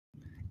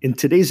In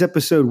today's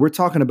episode, we're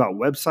talking about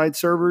website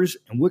servers,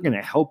 and we're going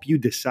to help you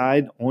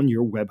decide on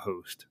your web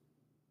host.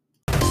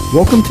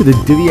 Welcome to the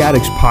Divi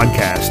Addicts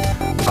Podcast,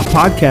 a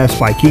podcast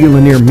by Keegan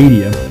Lanier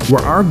Media,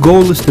 where our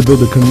goal is to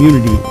build a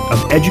community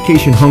of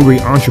education-hungry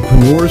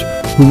entrepreneurs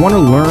who want to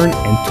learn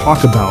and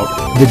talk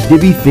about the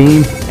Divi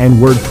theme and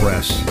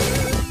WordPress.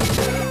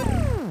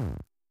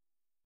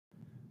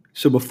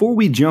 So before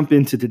we jump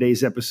into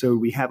today's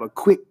episode, we have a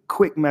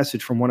quick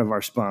message from one of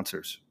our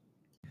sponsors.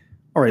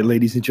 All right,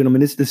 ladies and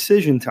gentlemen, it's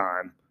decision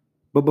time.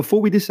 But before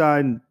we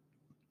decide,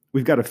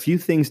 we've got a few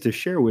things to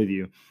share with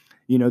you.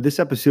 You know, this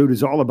episode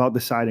is all about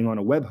deciding on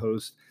a web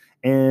host.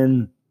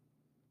 And,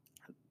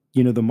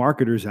 you know, the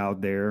marketers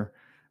out there,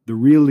 the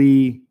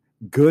really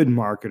good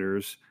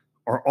marketers,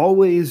 are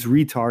always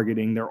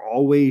retargeting. They're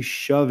always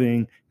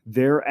shoving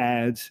their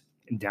ads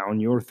down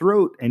your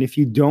throat. And if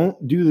you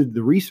don't do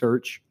the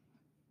research,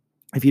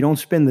 if you don't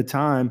spend the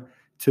time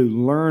to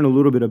learn a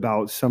little bit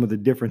about some of the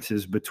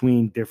differences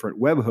between different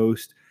web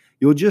hosts,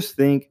 you'll just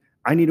think,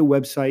 I need a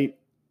website.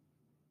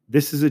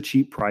 This is a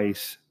cheap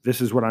price.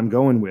 This is what I'm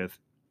going with.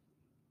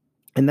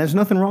 And there's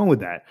nothing wrong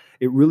with that.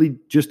 It really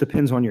just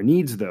depends on your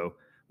needs, though.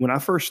 When I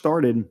first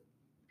started,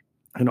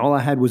 and all I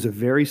had was a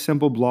very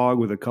simple blog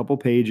with a couple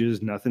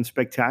pages, nothing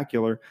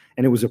spectacular,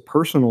 and it was a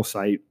personal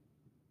site,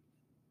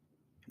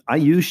 I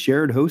used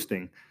shared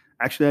hosting.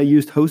 Actually, I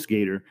used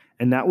HostGator,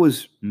 and that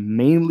was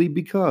mainly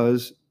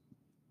because,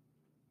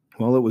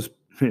 well,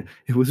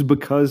 it was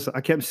because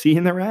I kept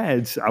seeing their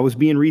ads. I was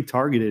being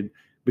retargeted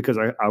because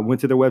I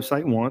went to their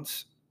website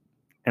once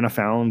and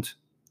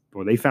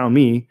they found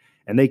me,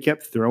 and they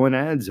kept throwing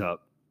ads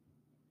up.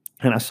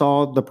 And I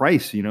saw the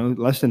price,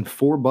 less than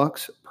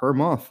 $4 per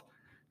month.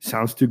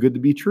 Sounds too good to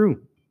be true.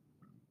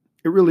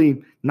 It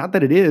really, not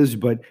that it is,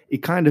 but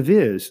it kind of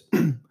is.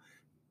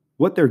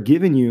 What they're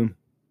giving you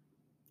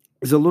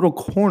is a little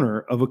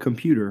corner of a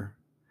computer,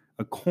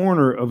 a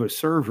corner of a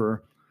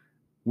server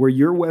where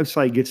your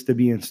website gets to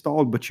be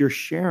installed, but you're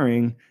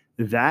sharing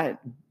that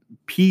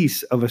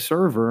piece of a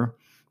server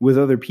with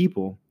other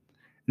people.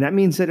 And that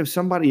means that if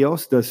somebody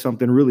else does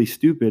something really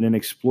stupid and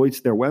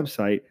exploits their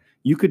website,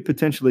 you could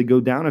potentially go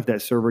down if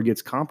that server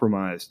gets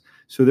compromised.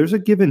 So there's a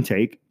give and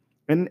take,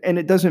 and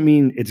it doesn't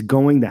mean it's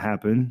going to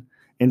happen.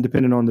 And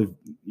depending on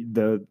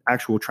the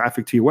actual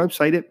traffic to your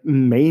website, it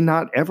may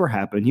not ever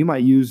happen. You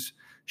might use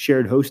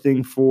shared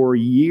hosting for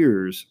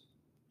years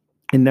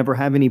and never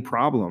have any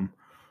problem.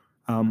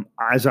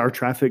 As our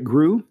traffic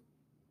grew,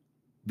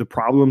 the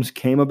problems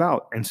came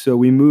about. And so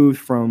we moved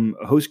from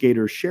a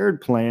HostGator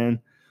shared plan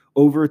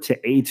over to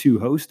A2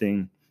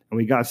 hosting, and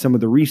we got some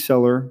of the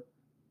reseller.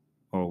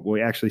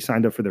 We actually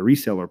signed up for the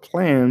reseller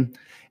plan,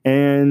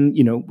 and,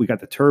 we got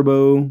the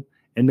turbo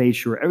and made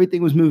sure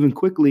everything was moving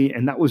quickly.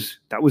 And that was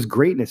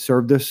great. And it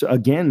served us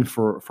again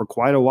for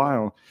quite a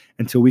while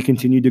until we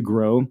continued to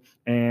grow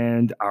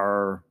and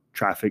our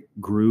traffic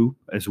grew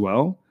as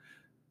well.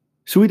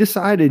 So we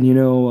decided,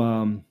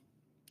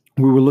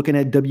 we were looking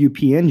at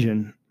WP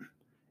Engine,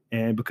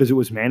 and because it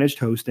was managed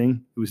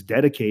hosting, it was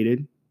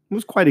dedicated, it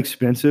was quite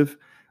expensive,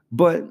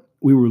 but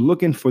we were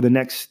looking for the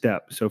next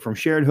step. So from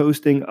shared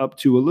hosting up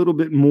to a little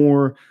bit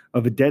more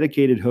of a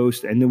dedicated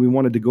host, and then we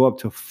wanted to go up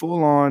to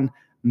full-on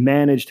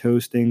managed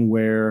hosting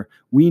where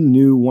we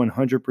knew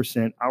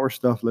 100% our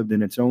stuff lived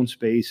in its own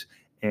space,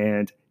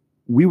 and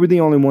we were the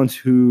only ones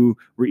who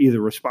were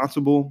either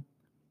responsible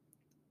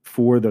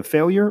for the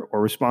failure or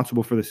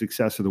responsible for the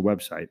success of the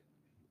website.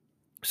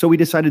 So we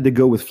decided to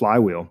go with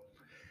Flywheel,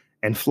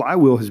 and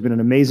Flywheel has been an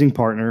amazing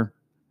partner.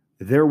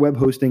 Their web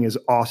hosting is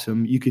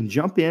awesome. You can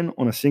jump in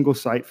on a single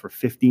site for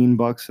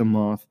 $15 a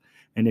month.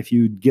 And if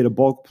you get a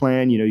bulk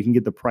plan, you can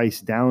get the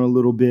price down a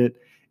little bit.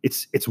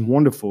 It's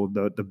wonderful.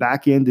 The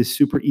back end is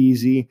super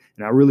easy.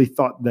 And I really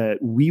thought that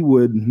we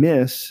would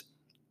miss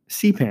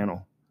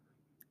cPanel,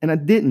 and I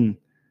didn't.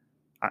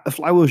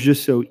 Flywheel is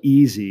just so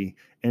easy,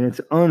 and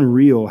it's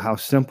unreal how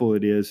simple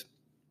it is.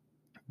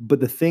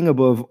 But the thing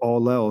above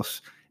all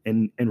else,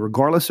 and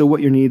regardless of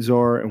what your needs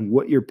are and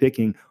what you're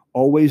picking,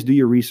 always do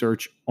your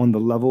research on the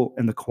level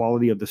and the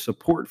quality of the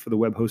support for the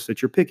web host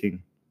that you're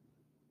picking.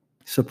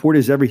 Support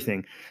is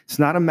everything. It's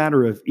not a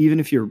matter of, even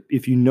if you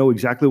know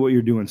exactly what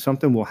you're doing,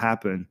 something will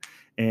happen,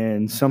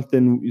 and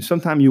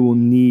sometime you will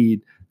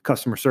need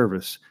customer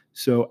service.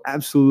 So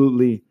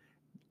absolutely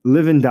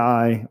live and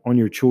die on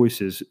your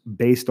choices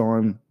based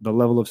on the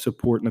level of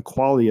support and the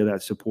quality of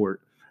that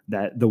support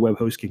that the web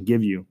host can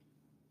give you.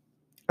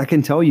 I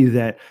can tell you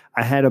that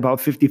I had about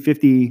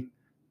 50-50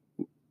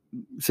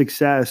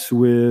 success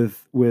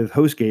with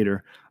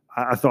HostGator.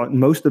 I thought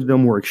most of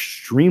them were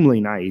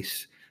extremely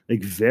nice,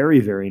 like very,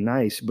 very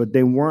nice, but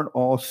they weren't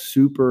all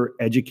super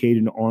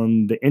educated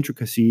on the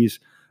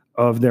intricacies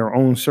of their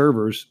own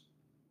servers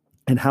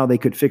and how they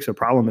could fix a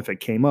problem if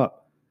it came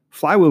up.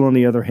 Flywheel, on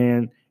the other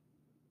hand,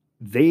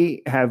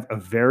 they have a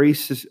very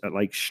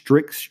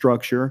strict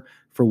structure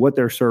for what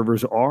their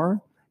servers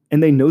are,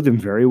 and they know them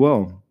very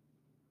well.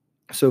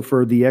 So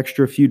for the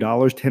extra few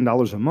dollars,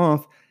 $10 a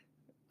month,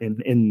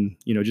 in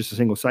just a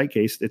single site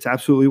case, it's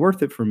absolutely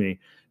worth it for me.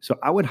 So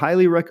I would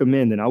highly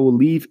recommend, and I will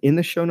leave in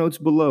the show notes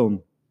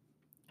below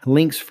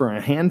links for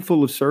a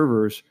handful of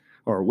servers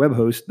or web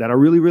hosts that I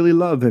really, really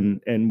love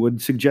and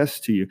would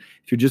suggest to you.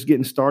 If you're just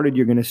getting started,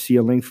 you're going to see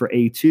a link for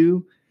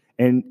A2.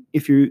 And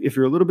if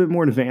you're a little bit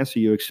more advanced or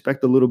you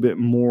expect a little bit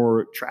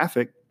more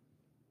traffic,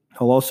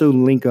 I'll also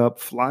link up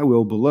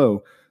Flywheel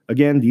below.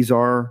 Again, these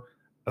are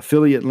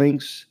affiliate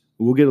links.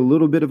 We'll get a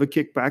little bit of a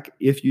kickback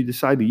if you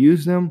decide to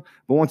use them.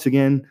 But once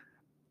again,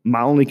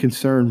 my only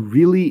concern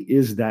really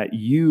is that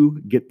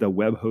you get the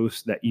web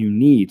host that you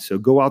need. So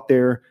go out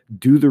there,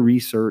 do the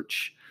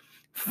research,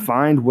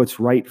 find what's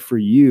right for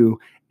you.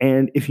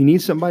 And if you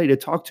need somebody to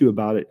talk to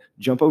about it,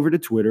 jump over to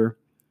Twitter,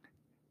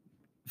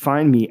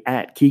 find me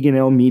at Keegan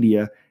L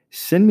Media,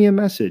 send me a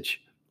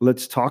message.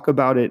 Let's talk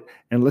about it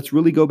and let's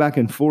really go back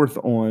and forth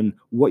on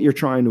what you're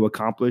trying to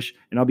accomplish.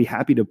 And I'll be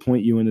happy to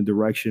point you in the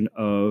direction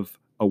of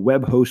a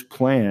web host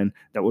plan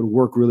that would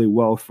work really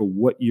well for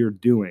what you're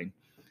doing.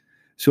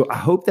 So I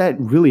hope that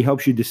really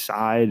helps you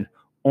decide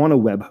on a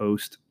web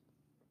host.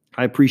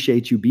 I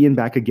appreciate you being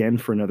back again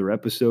for another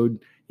episode.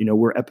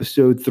 We're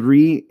episode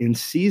 3 in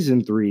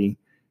season 3.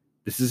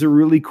 This is a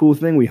really cool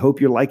thing. We hope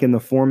you're liking the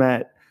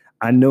format.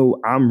 I know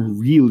I'm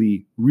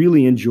really,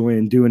 really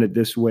enjoying doing it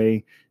this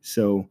way.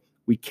 So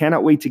we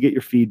cannot wait to get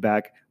your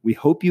feedback. We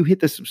hope you hit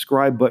the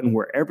subscribe button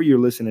wherever you're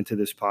listening to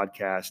this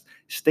podcast.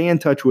 Stay in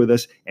touch with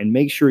us and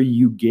make sure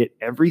you get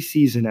every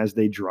season as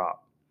they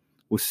drop.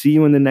 We'll see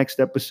you in the next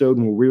episode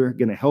where we're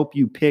going to help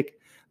you pick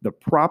the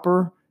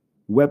proper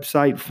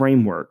website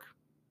framework.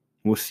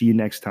 We'll see you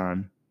next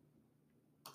time.